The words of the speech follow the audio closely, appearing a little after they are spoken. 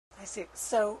see.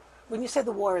 So when you say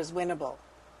the war is winnable,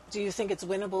 do you think it's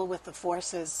winnable with the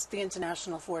forces, the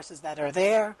international forces that are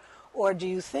there, or do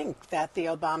you think that the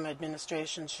Obama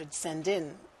administration should send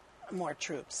in more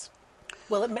troops?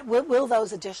 Will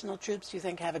those additional troops, do you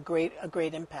think, have a great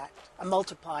impact, a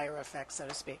multiplier effect, so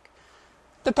to speak?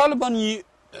 The Taliban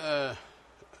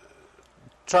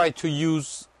try to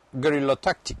use guerrilla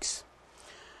tactics.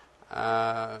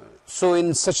 So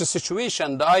in such a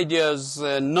situation, the idea is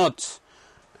not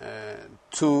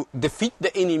to defeat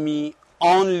the enemy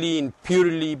only and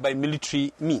purely by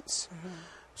military means. Mm-hmm.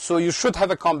 So you should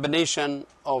have a combination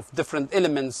of different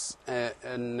elements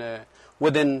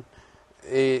within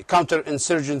a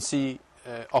counterinsurgency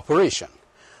operation,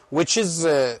 which is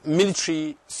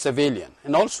military civilian.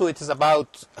 And also it is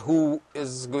about who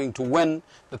is going to win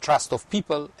the trust of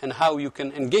people and how you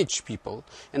can engage people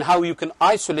and how you can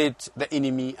isolate the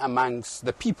enemy amongst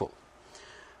the people.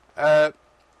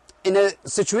 In a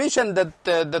situation that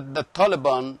the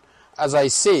Taliban, as I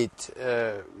said,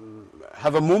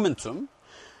 have a momentum,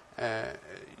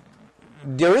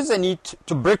 there is a need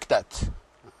to break that,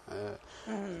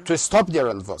 to stop their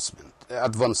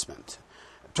advancement,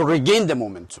 to regain the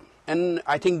momentum. And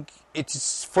I think it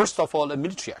is first of all a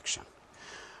military action.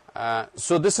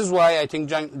 So this is why I think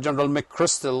General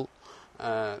McChrystal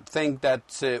think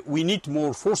that we need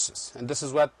more forces, and this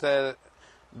is what the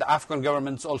Afghan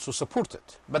governments also supported.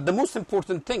 But the most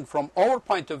important thing from our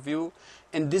point of view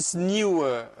in this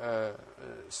new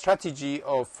strategy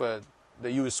of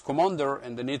the US commander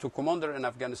and the NATO commander in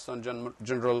Afghanistan,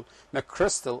 General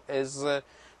McChrystal, is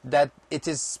that it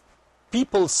is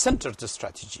people-centered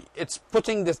strategy. It's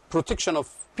putting the protection of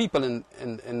people in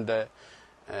the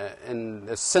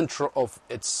center of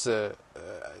its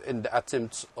in the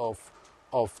attempts of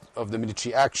the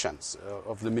military actions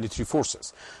of the military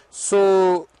forces.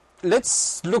 So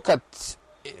let's look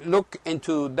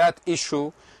into that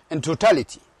issue in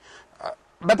totality.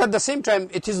 But at the same time,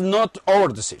 it is not our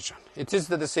decision. It is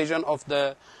the decision of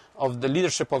the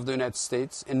leadership of the United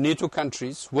States and NATO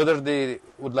countries, whether they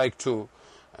would like to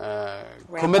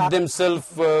commit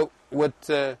themselves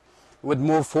with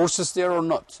more forces there or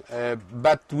not.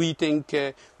 But we think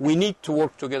we need to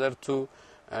work together to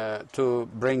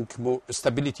bring more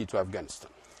stability to Afghanistan.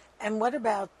 And what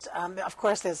about, of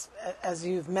course, as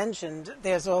you've mentioned,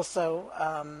 there's also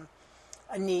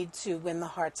a need to win the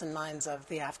hearts and minds of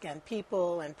the Afghan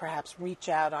people and perhaps reach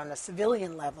out on a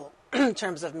civilian level in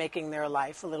terms of making their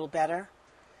life a little better.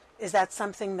 Is that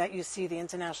something that you see the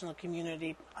international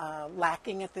community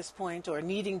lacking at this point, or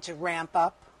needing to ramp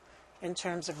up in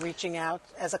terms of reaching out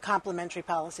as a complementary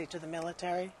policy to the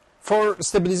military? For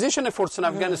stabilization efforts in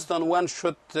Afghanistan, one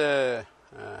should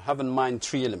have in mind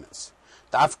three elements.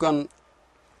 The Afghan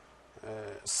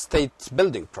state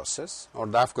building process, or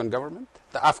the Afghan government,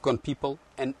 the Afghan people,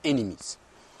 and enemies.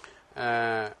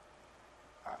 I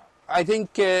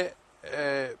think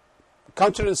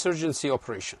counterinsurgency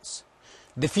operations,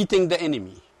 defeating the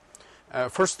enemy,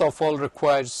 first of all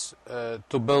requires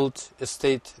to build a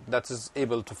state that is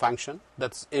able to function,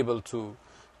 that's able to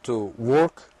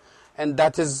work, and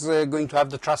that is going to have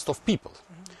the trust of people.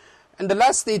 In the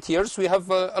last 8 years, we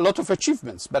have a lot of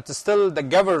achievements, but still the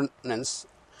governance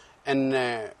and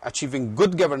achieving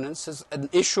good governance is an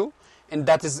issue, and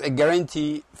that is a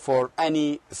guarantee for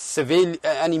any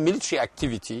military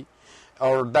activity,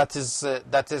 or that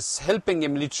is helping a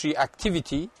military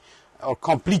activity or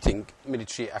completing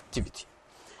military activity.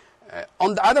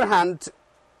 On the other hand,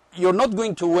 you're not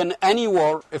going to win any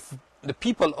war if the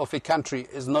people of a country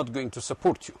is not going to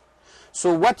support you.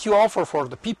 So what you offer for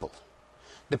the people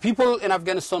in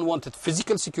Afghanistan wanted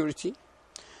physical security,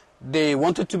 they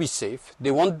wanted to be safe,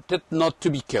 they wanted not to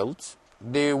be killed,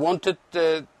 they wanted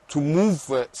to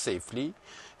move safely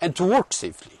and to work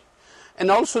safely. And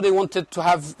also they wanted to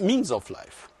have means of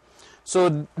life.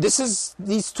 So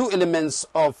these two elements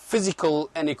of physical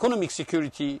and economic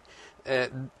security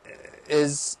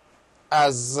is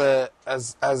as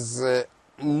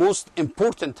most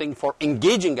important thing for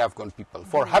engaging Afghan people,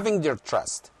 for having their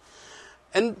trust.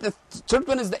 And the third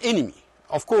one is the enemy.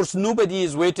 Of course, nobody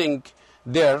is waiting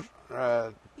there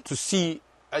to see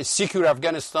a secure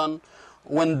Afghanistan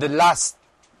when the last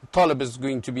Taliban is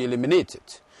going to be eliminated.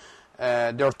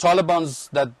 There are Talibans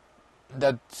that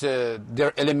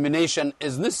their elimination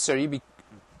is necessary.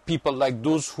 People like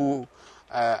those who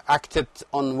acted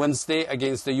on Wednesday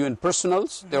against the UN personnel,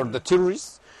 they are the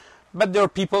terrorists. But there are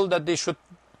people that they should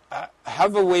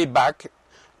have a way back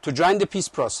to join the peace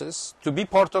process, to be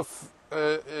part of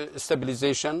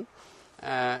stabilization,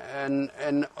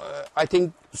 and I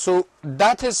think so.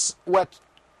 That is what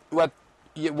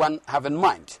one have in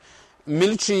mind: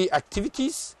 military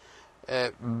activities,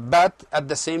 but at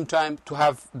the same time to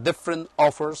have different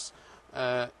offers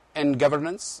and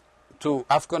governance to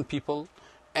Afghan people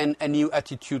and a new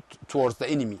attitude towards the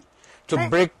enemy, to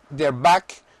break their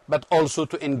back, but also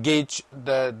to engage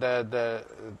the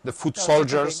foot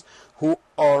soldiers who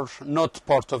are not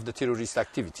part of the terrorist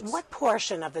activities. What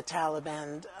portion of the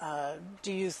Taliban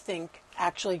do you think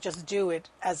actually just do it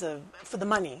for the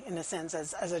money, in a sense,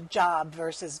 as a job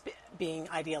versus being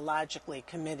ideologically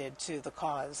committed to the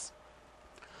cause?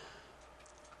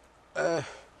 There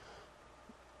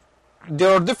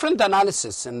are different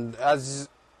analyses, and as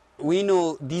we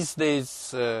know these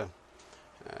days,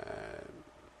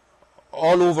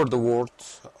 all over the world,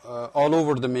 all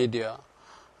over the media,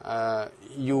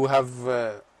 you have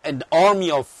an army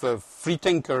of free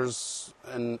thinkers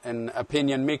and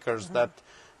opinion makers that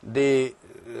they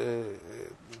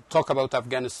talk about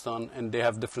Afghanistan and they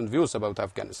have different views about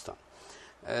Afghanistan.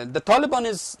 The Taliban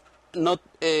is not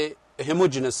a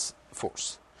homogeneous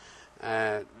force.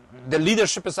 The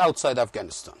leadership is outside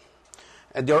Afghanistan.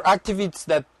 There are activists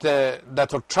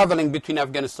that are traveling between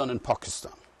Afghanistan and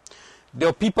Pakistan. There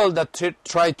are people that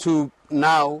try to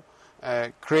now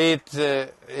create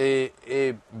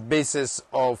a basis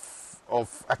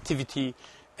of activity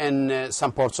in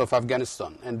some parts of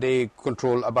Afghanistan, and they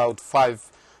control about 4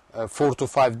 to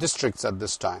 5 districts at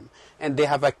this time, and they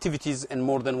have activities in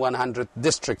more than 100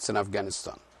 districts in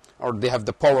Afghanistan, or they have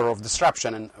the power of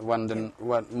disruption in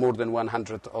more than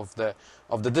 100 of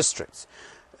the districts.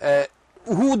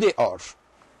 Who they are?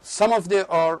 Some of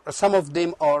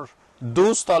them are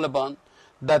those Taliban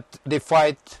that they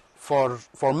fight for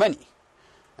money,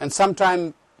 and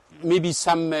sometimes maybe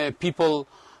some people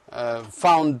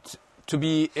found to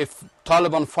be a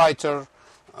Taliban fighter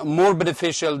more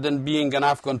beneficial than being an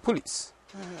Afghan police,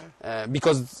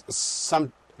 because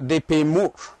they pay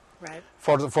more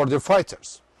for their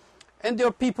fighters, and there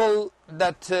are people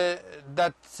that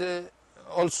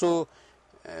also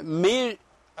may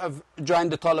have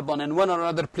joined the Taliban in one or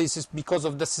other places because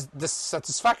of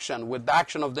dissatisfaction with the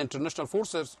action of the international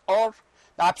forces, or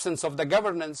the absence of the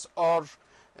governance, or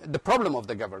the problem of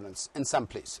the governance in some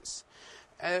places.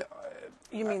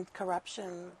 You mean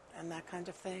corruption and that kind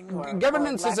of thing?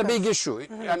 Governance is a big issue.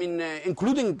 I mean,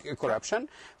 including corruption,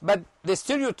 but the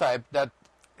stereotype that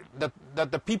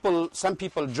some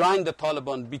people join the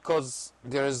Taliban because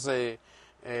there is a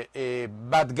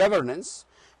bad governance,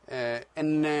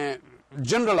 and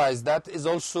generalize that is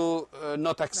also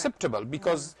not acceptable,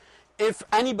 because if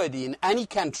anybody in any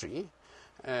country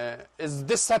is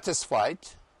dissatisfied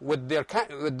with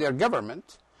their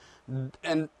government,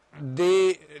 and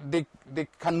they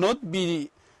cannot be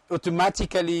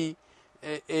automatically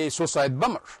a suicide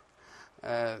bomber.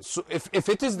 So if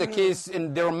it is the case,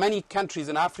 and there are many countries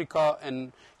in Africa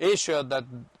and Asia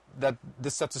that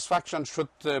dissatisfaction should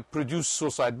produce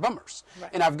suicide bombers.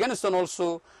 In Afghanistan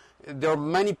also, there are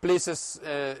many places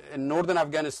in northern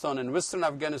Afghanistan and western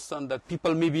Afghanistan that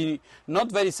people may be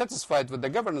not very satisfied with the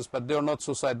governance, but they are not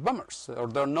suicide bombers, or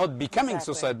they are not becoming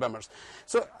suicide bombers.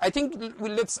 So I think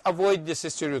let's avoid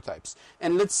these stereotypes,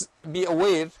 and let's be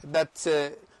aware that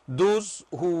those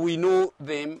who we know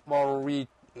them, or we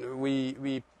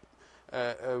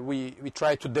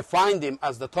try to define them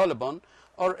as the Taliban,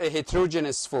 are a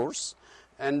heterogeneous force,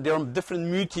 and there are different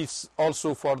motives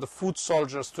also for the foot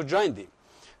soldiers to join them.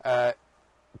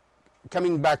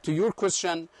 Coming back to your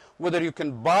question, whether you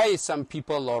can buy some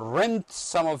people or rent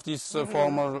some of these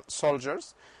former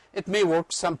soldiers, it may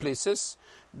work some places,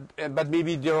 but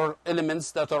maybe there are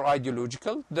elements that are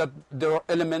ideological, that there are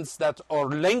elements that are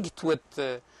linked with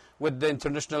the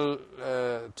international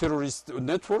terrorist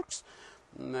networks.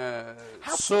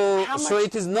 So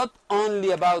it is not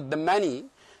only about the money,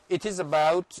 it is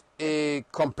about a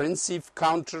comprehensive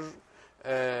counter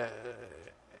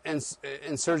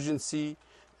insurgency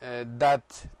that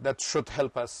should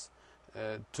help us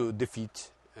to defeat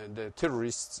the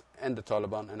terrorists and the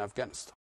Taliban in Afghanistan.